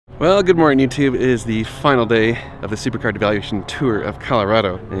Well, good morning YouTube. It is the final day of the Supercar Devaluation tour of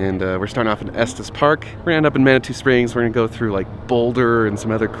Colorado, and we're starting off in Estes Park. We're gonna end up in Manitou Springs. We're gonna go through like Boulder and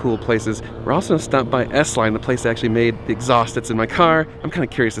some other cool places. We're also gonna stop by S-Line, the place that actually made the exhaust that's in my car. I'm kind of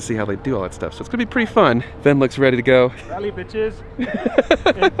curious to see how they do all that stuff, so it's gonna be pretty fun. Ben looks ready to go. Rally bitches.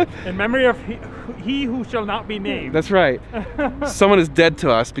 in memory of he who shall not be named. That's right. Someone is dead to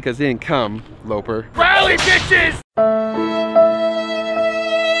us because he didn't come, Loper. Rally bitches!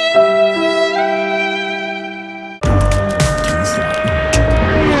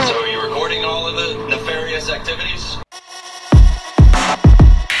 Activities.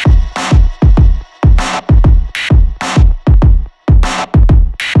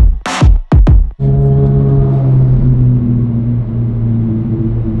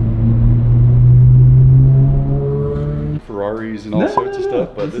 Ferraris and all sorts of stuff,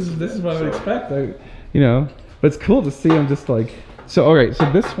 but this is what I would expect. You know, but it's cool to see them just like. So all right, so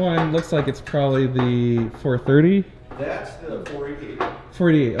this one looks like it's probably the 430. That's the 488.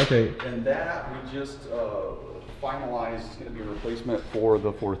 488, okay. And that we just finalized is going to be a replacement for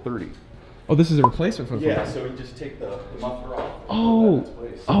the 430. Oh, this is a replacement for the 430? Yeah, so we just take the muffler off.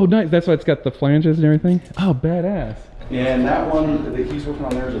 Oh, nice. That's why it's got the flanges and everything? Oh, badass. And that one that he's working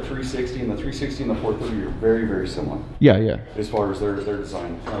on there is a 360, and the 360 and the 430 are very, very similar. Yeah, yeah. As far as their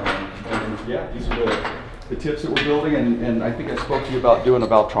design. And yeah, these are the tips that we're building, and I think I spoke to you about doing a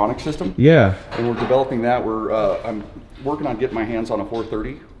Valtronic system. Yeah. And we're developing that. I'm working on getting my hands on a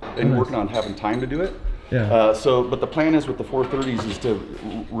 430 and working on having time to do it. Yeah. But the plan is with the 430s is to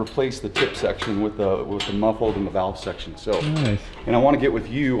replace the tip section with the muffled and the valve section. So, nice. And I want to get with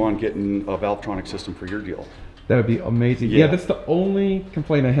you on getting a Valtronic system for your deal. That would be amazing. Yeah, that's the only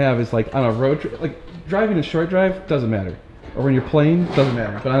complaint I have is like on a road trip, like driving a short drive doesn't matter. Or when you're playing, doesn't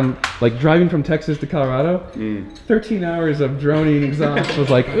matter. But I'm like driving from Texas to Colorado, 13 hours of droning exhaust was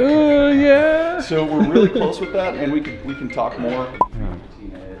like, oh yeah. So we're really close with that, and we can talk more.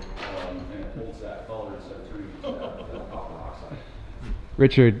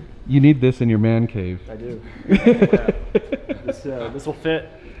 Richard, you need this in your man cave. I do. Yeah. This will fit.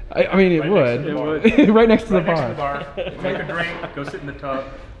 I mean, it would. Right next to the bar. Make a drink, go sit in the tub.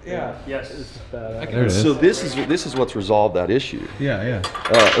 Yeah. Yes. So this is what's resolved that issue. Yeah,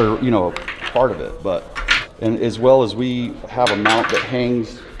 yeah. Or you know, part of it, and as well as we have a mount that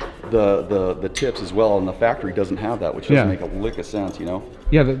hangs the tips as well, and the factory doesn't have that, which doesn't make a lick of sense, you know.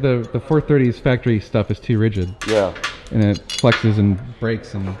 Yeah, the 430's factory stuff is too rigid. Yeah. And it flexes and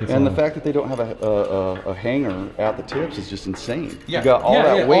breaks and. And the fact that they don't have a hanger at the tips is just insane. Yeah. You got all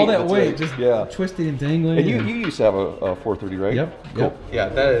that weight. All that weight, just twisting and dangling. And you used to have a 430, right? Yep. Cool. Yep. Yeah,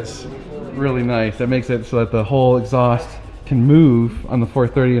 that is really nice. That makes it so that the whole exhaust can move on the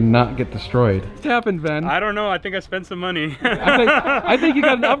 430 and not get destroyed. What happened, Ben? I don't know. I think I spent some money. I think you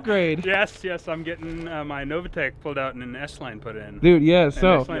got an upgrade. Yes. I'm getting my Novatech pulled out and an S-Line put in. Dude, yeah.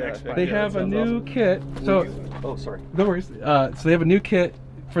 So they have a new kit. So sorry. No worries. So they have a new kit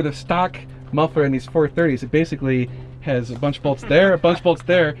for the stock muffler in these 430s. It basically has a bunch of bolts there, a bunch of bolts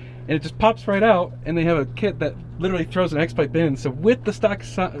there, and it just pops right out. And they have a kit that literally throws an X-Pipe in. So with the stock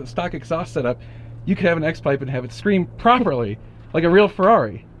exhaust setup, you could have an X-Pipe and have it scream properly, like a real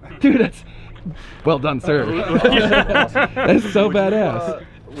Ferrari. Dude, that's well done, sir. That's so badass.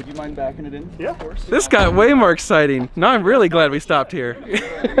 Would you mind backing it in? Yeah, of course. This got way more exciting. Now I'm really glad we stopped here.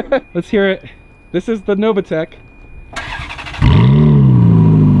 Let's hear it. This is the Novatech.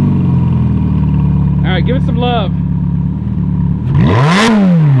 All right, give it some love.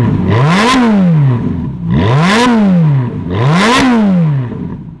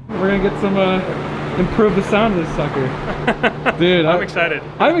 We're gonna get some improve the sound of this sucker. Dude, I'm excited.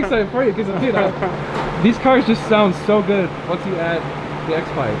 I'm excited for you because dude, these cars just sound so good once you add the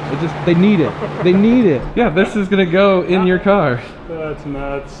X-Pipe. They need it. They need it. Yeah, this is gonna go in your car. That's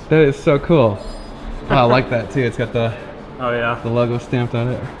nuts. That is so cool. Oh, I like that too. It's got the the logo stamped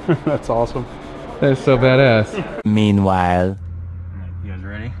on it. That's awesome. That is so badass. Meanwhile, you guys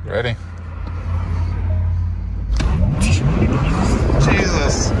ready? Ready.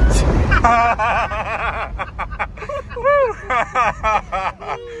 Jesus.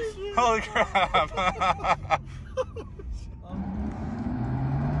 Holy crap.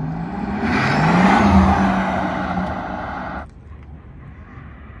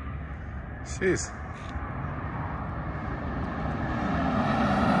 Jeez.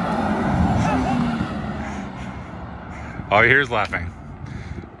 All you hear is laughing.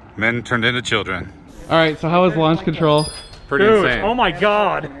 Men turned into children. All right, so how was launch control? Pretty insane. Oh my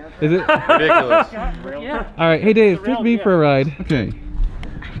God. Is it? Ridiculous. Yeah. All right, hey Dave, take me for a ride. Okay.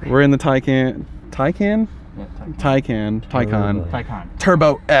 We're in the Taycan. Taycan? Taycan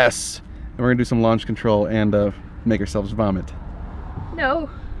Turbo S, and we're gonna do some launch control and make ourselves vomit. No.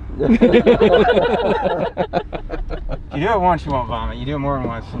 If you do it once, you won't vomit. You do it more than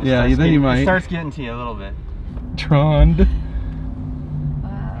once. Yeah, then you might. It starts getting to you a little bit. Trond.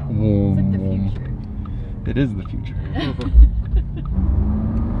 Wow. It's like the future. It is the future.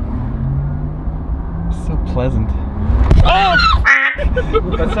 So pleasant. Oh!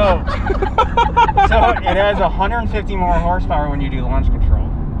 so it has 150 more horsepower when you do launch control.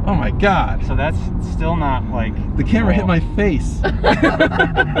 Oh my god. So that's still not like... The camera hit my face. Man,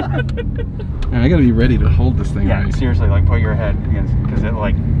 I gotta be ready to hold this thing right. Seriously, like put your head against, because it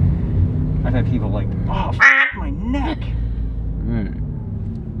like... I've had people like, oh, my neck. Alright.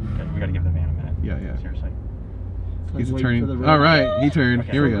 Okay, we gotta give the van a minute. Yeah. Seriously. He's turning. Alright, he turned.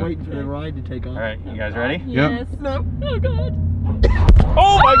 Okay. Here we go. Waiting for the ride to take off. Alright, you guys ready? Yes. Yep. No. Oh god.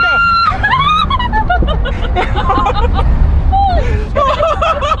 Oh my god!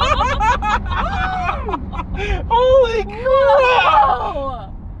 Holy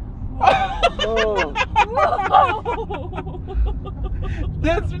crap! Whoa.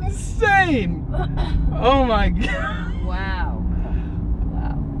 That's insane! Oh my god! Wow.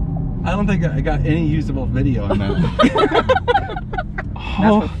 I don't think I got any usable video on that.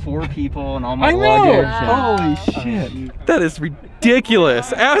 That's with 4 people and all my I know! luggage. Wow. Holy shit! That is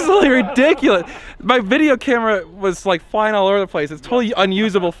ridiculous! Absolutely ridiculous! My video camera was like flying all over the place. It's totally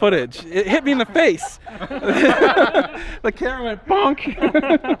unusable footage. It hit me in the face. The camera went bonk.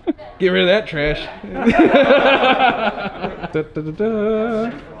 Get rid of that trash. Da, da, da,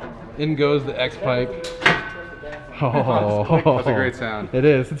 da. In goes the X-Pipe. Oh, That's a great sound. It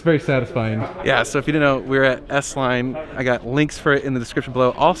is. It's very satisfying. Yeah, so if you didn't know, we're at S-Line. I got links for it in the description below.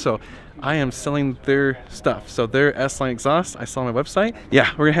 Also, I am selling their stuff. So their S-Line exhaust, I sell on my website.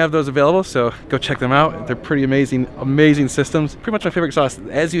 Yeah, we're gonna have those available, so go check them out. They're pretty amazing, amazing systems. Pretty much my favorite exhaust.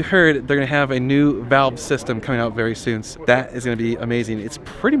 As you heard, they're gonna have a new valve system coming out very soon. So that is gonna be amazing. It's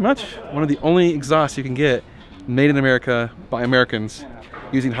pretty much one of the only exhausts you can get made in America by Americans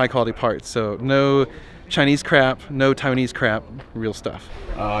using high quality parts. So no Chinese crap, no Taiwanese crap, real stuff.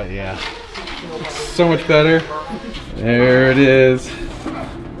 Oh yeah, it's so much better. There it is.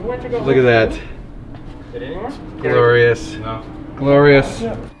 Look at that. Glorious. No. Glorious.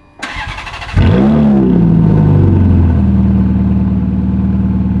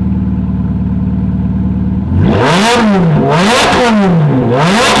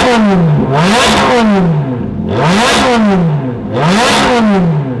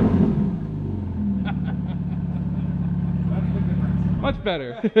 Much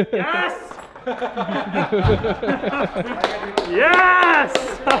better. Yes! Yes!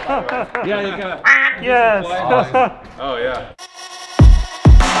 Yeah, you got. Yes! Oh yeah.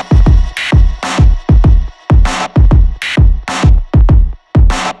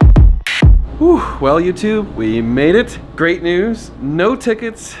 Whew. Well, YouTube, we made it. Great news. No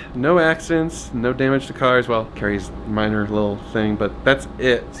tickets, no accidents, no damage to cars. Well, Carrie's minor little thing, but that's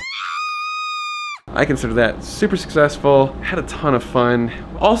it. I consider that super successful, had a ton of fun.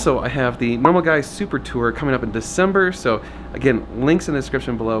 Also, I have the Normal Guy Super Tour coming up in December, so again, links in the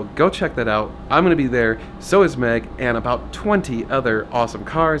description below. Go check that out. I'm gonna be there, so is Meg, and about 20 other awesome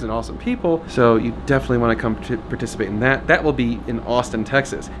cars and awesome people, so you definitely wanna come to participate in that. That will be in Austin,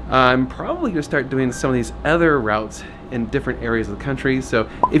 Texas. I'm probably gonna start doing some of these other routes in different areas of the country. So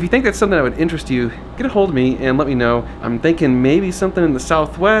if you think that's something that would interest you, get a hold of me and let me know. I'm thinking maybe something in the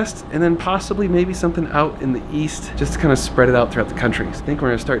Southwest and then possibly maybe something out in the East, just to kind of spread it out throughout the country. So I think we're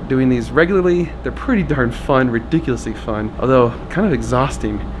gonna start doing these regularly. They're pretty darn fun, ridiculously fun, although kind of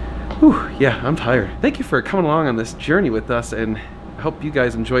exhausting. Whew, yeah, I'm tired. Thank you for coming along on this journey with us, and I hope you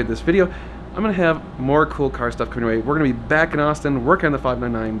guys enjoyed this video. I'm gonna have more cool car stuff coming your way. We're gonna be back in Austin working on the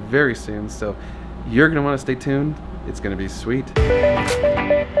 599 very soon, so you're gonna wanna stay tuned. It's gonna be sweet.